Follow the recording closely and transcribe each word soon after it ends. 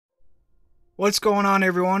What's going on,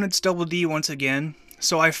 everyone? It's Double D once again.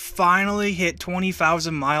 So I finally hit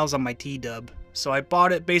 20,000 miles on my T-Dub. So I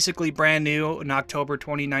bought it basically brand new in October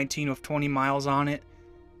 2019 with 20 miles on it.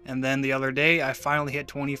 And then the other day I finally hit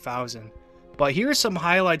 20,000. But here's some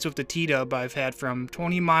highlights with the T-Dub I've had from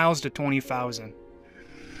 20 miles to 20,000.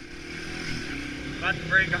 About to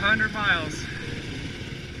break 100 miles.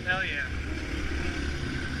 Hell yeah.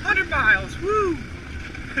 100 miles, woo!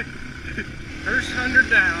 First 100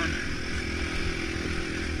 down.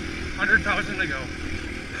 100,000 to go.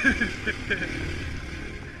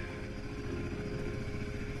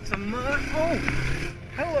 Some oh!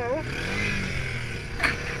 Hello!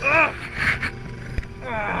 Oh!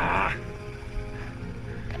 Ah!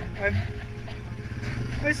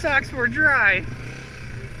 My socks were dry.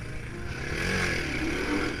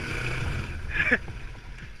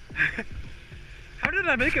 How did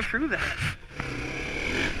I make it through that?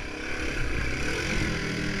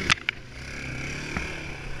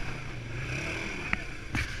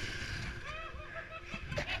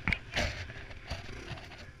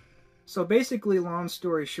 So basically, long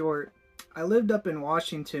story short, I lived up in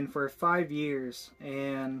Washington for 5 years,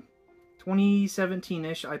 and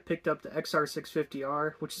 2017-ish I picked up the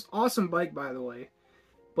XR650R, which is an awesome bike, by the way.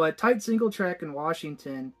 But tight single track in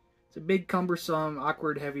Washington, it's a big, cumbersome,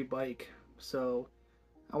 awkward, heavy bike. So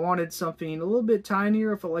I wanted something a little bit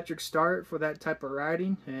tinier with electric start for that type of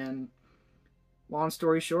riding, and long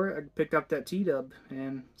story short, I picked up that T-Dub,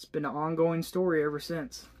 and it's been an ongoing story ever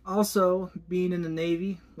since. Also, being in the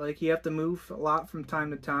Navy, like, you have to move a lot from time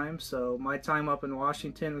to time, so my time up in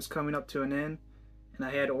Washington was coming up to an end, and I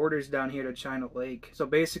had orders down here to China Lake. So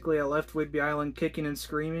basically, I left Whidbey Island kicking and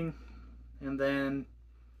screaming, and then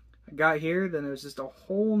I got here, then it was just a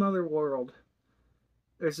whole nother world.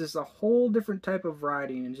 There's just a whole different type of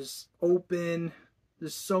riding, and just open.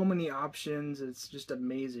 There's so many options. It's just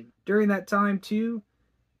amazing. During that time, too,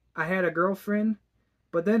 I had a girlfriend,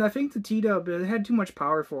 but then I think the T-Dub had too much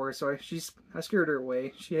power for her, so I scared her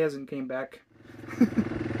away. She hasn't came back.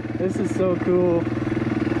 This is so cool.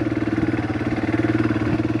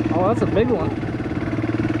 Oh, that's a big one.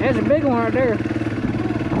 That's a big one right there.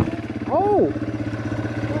 Oh!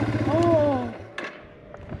 Oh!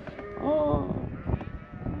 Oh!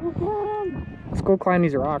 Look at him! Let's go climb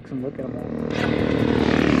these rocks and look at them.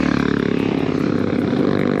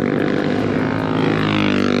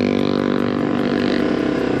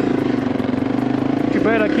 Too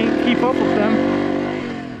bad I can't keep up with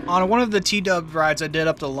them. On one of the T-Dub rides I did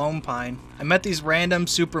up to Lone Pine, I met these random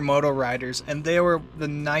supermoto riders, and they were the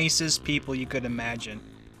nicest people you could imagine.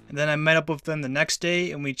 And then I met up with them the next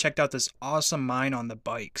day, and we checked out this awesome mine on the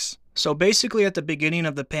bikes. So basically, at the beginning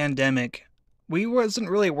of the pandemic, we wasn't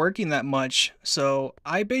really working that much, so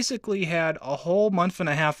I basically had a whole month and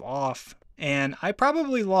a half off, and I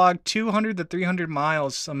probably logged 200 to 300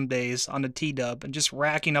 miles some days on the T-Dub and just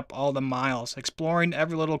racking up all the miles, exploring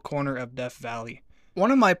every little corner of Death Valley. One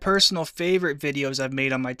of my personal favorite videos I've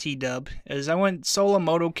made on my T-Dub is I went solo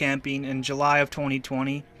moto camping in July of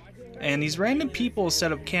 2020, and these random people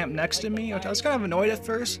set up camp next to me, which I was kind of annoyed at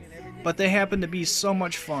first, but they happened to be so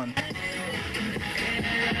much fun.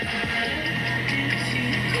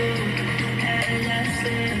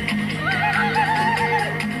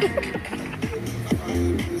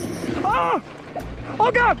 Oh!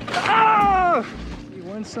 Oh god! Oh! You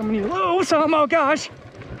win some, you lose some, oh gosh!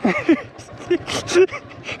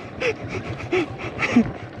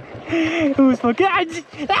 It was fucking...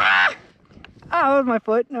 Ah! Oh, that was my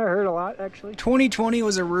foot. That hurt a lot, actually. 2020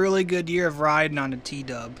 was a really good year of riding on the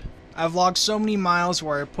T-Dub. I've logged so many miles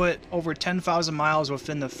where I put over 10,000 miles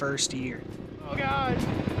within the first year. Oh god!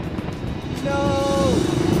 No!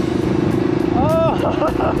 Oh!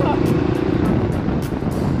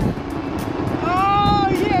 Oh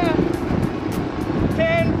yeah!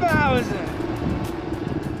 10,000!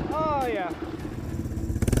 Oh yeah!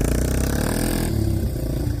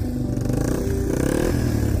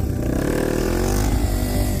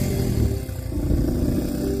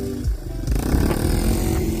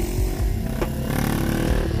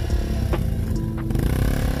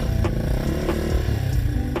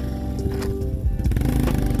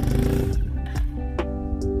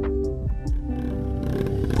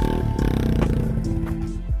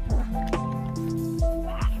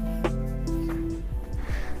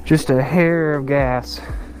 Just a hair of gas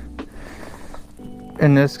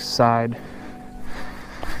in this side.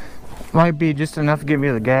 Might be just enough to get me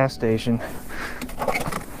to the gas station.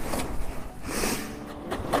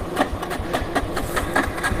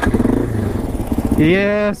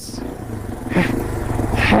 Yes.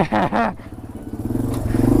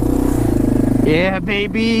 Yeah,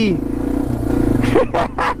 baby.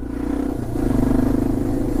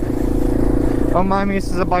 Don't mind me, this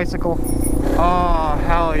is a bicycle. Oh,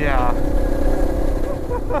 hell yeah.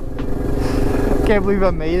 Can't believe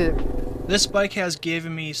I made it. This bike has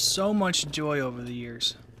given me so much joy over the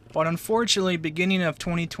years. But unfortunately, beginning of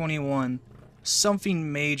 2021,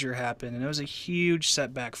 something major happened, and it was a huge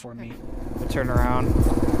setback for me. Turn around.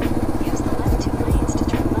 Use the left 2 lanes to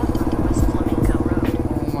turn left onto West Flamingo Road.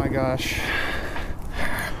 Oh my gosh.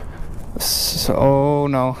 Oh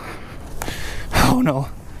no. Oh no.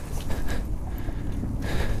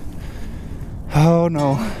 Oh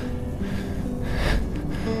no.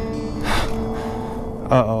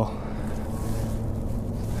 Uh-oh.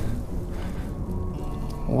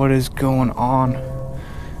 What is going on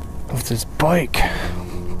with this bike?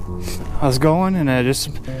 I was going and I just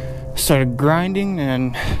started grinding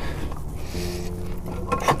and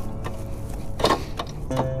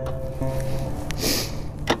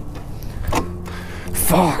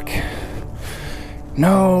fuck.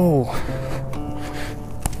 No.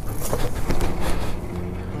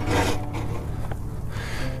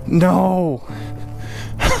 No.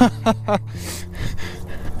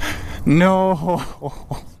 No.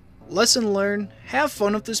 Lesson learned, have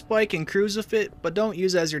fun with this bike and cruise with it, but don't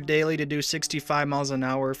use it as your daily to do 65 miles an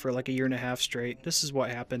hour for like a year and a half straight. This is what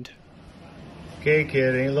happened. Okay,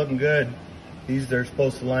 kid, ain't looking good. These are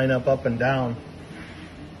supposed to line up and down,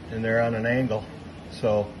 and they're on an angle.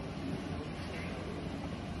 So,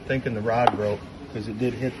 thinking the rod broke because it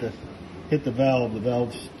did hit the valve. The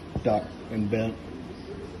valve's stuck and bent.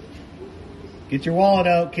 Get your wallet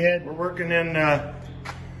out, kid. We're working in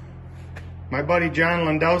my buddy John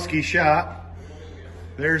Landowski's shop.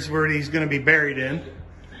 There's where he's going to be buried in.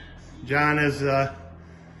 John is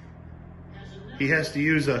he has to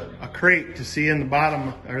use a crate to see in the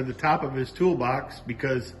bottom or the top of his toolbox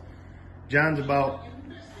because John's about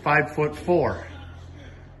 5'4",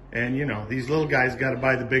 and you know these little guys got to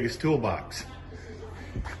buy the biggest toolbox.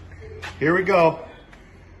 Here we go.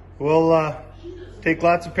 We'll take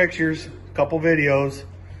lots of pictures, a couple videos,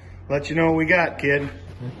 let you know what we got, kid.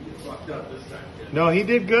 No, he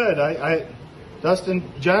did good. Dustin,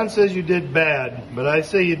 John says you did bad, but I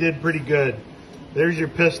say you did pretty good. There's your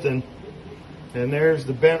piston, and there's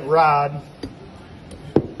the bent rod.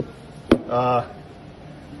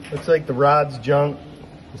 Looks like the rod's junk,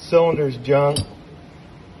 the cylinder's junk,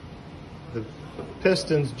 the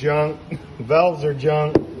piston's junk, the valves are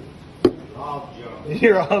junk. All junk.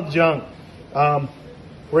 You're all junk.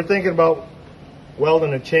 We're thinking about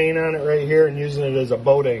welding a chain on it right here and using it as a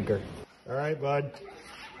boat anchor. All right, bud.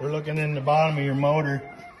 We're looking in the bottom of your motor,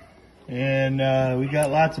 and we got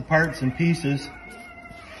lots of parts and pieces.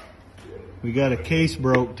 We got a case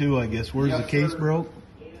broke too, I guess. Where's the case broke?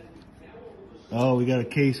 Oh, we got a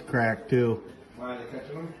case cracked too. Why are they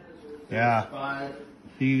catching them? Yeah.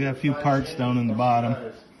 You got a few parts down in the bottom.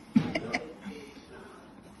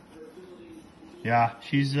 Yeah,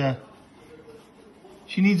 she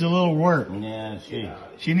needs a little work. Yeah,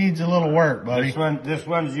 she needs a little work, buddy. This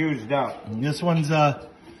one's used up. And this one's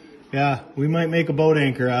yeah, we might make a boat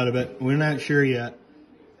anchor out of it. We're not sure yet.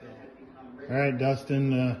 All right,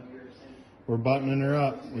 Dustin, we're buttoning her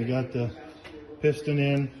up. We got the piston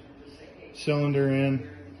in, cylinder in.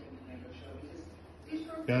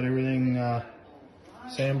 Got everything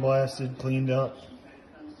sandblasted, cleaned up.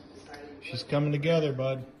 She's coming together,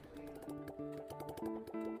 bud.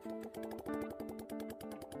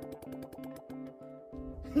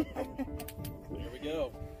 There we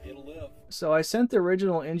go. It'll live. So I sent the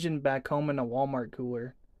original engine back home in a Walmart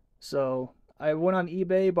cooler. So I went on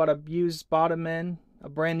eBay, bought a used bottom end, a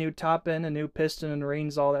brand new top end, a new piston and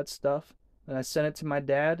rings, all that stuff. And I sent it to my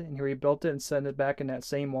dad, and he rebuilt it and sent it back in that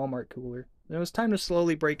same Walmart cooler. And it was time to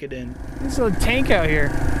slowly break it in. There's a tank out here.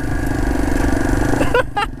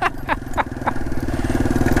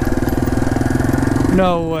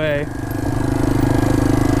 No way.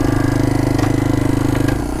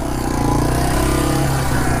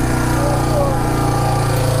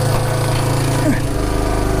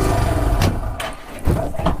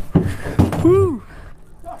 Woo!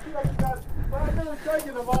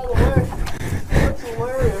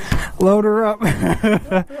 Load her up.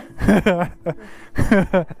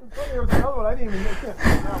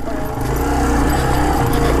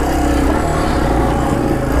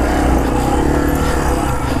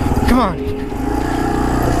 Come on.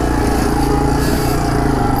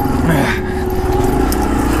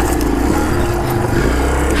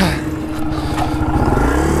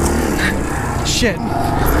 Shit.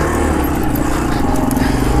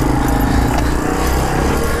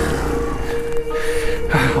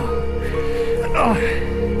 Oh,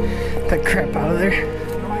 that crap out of there.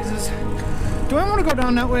 Noises. Do I want to go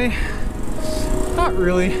down that way? Not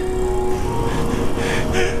really.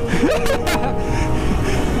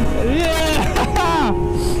 Yeah!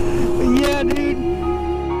 Yeah, dude!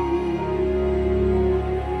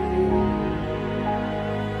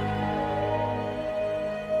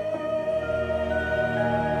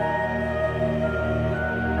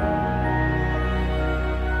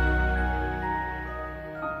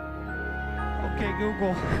 Okay,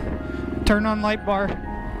 Google, turn on light bar.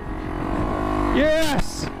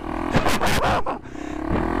 Yes!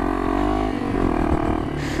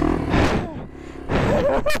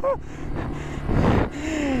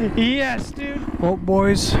 Yes, dude. Well,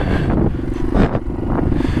 boys,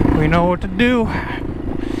 we know what to do.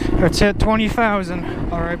 Let's hit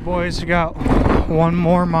 20,000. All right, boys, we got one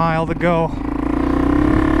more mile to go.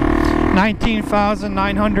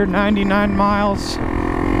 19,999 miles.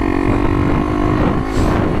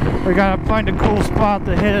 We gotta find a cool spot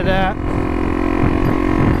to hit it at.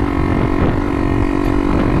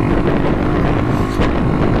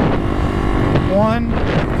 One,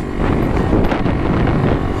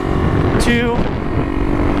 two,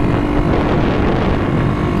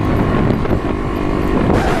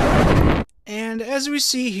 and as we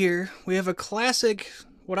see here, we have a classic,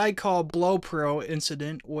 what I call blow pro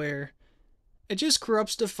incident, where it just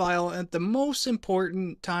corrupts the file at the most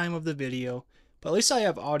important time of the video. But at least I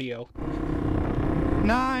have audio.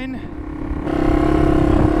 9.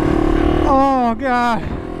 Oh god.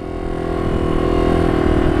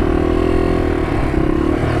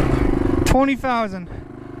 20,000.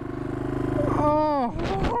 Oh.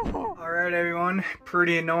 Alright everyone,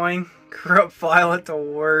 pretty annoying. Corrupt file at the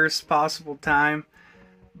worst possible time.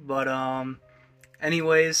 But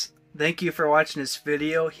anyways, thank you for watching this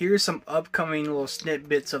video. Here's some upcoming little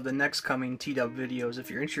snippets of the next coming TW videos if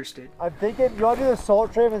you're interested. I'm thinking, you want to do the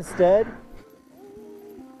salt tram instead?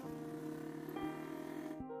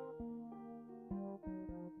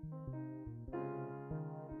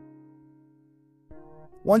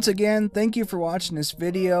 Once again, thank you for watching this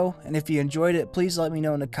video, and if you enjoyed it, please let me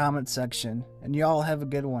know in the comment section. And y'all have a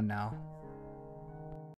good one now.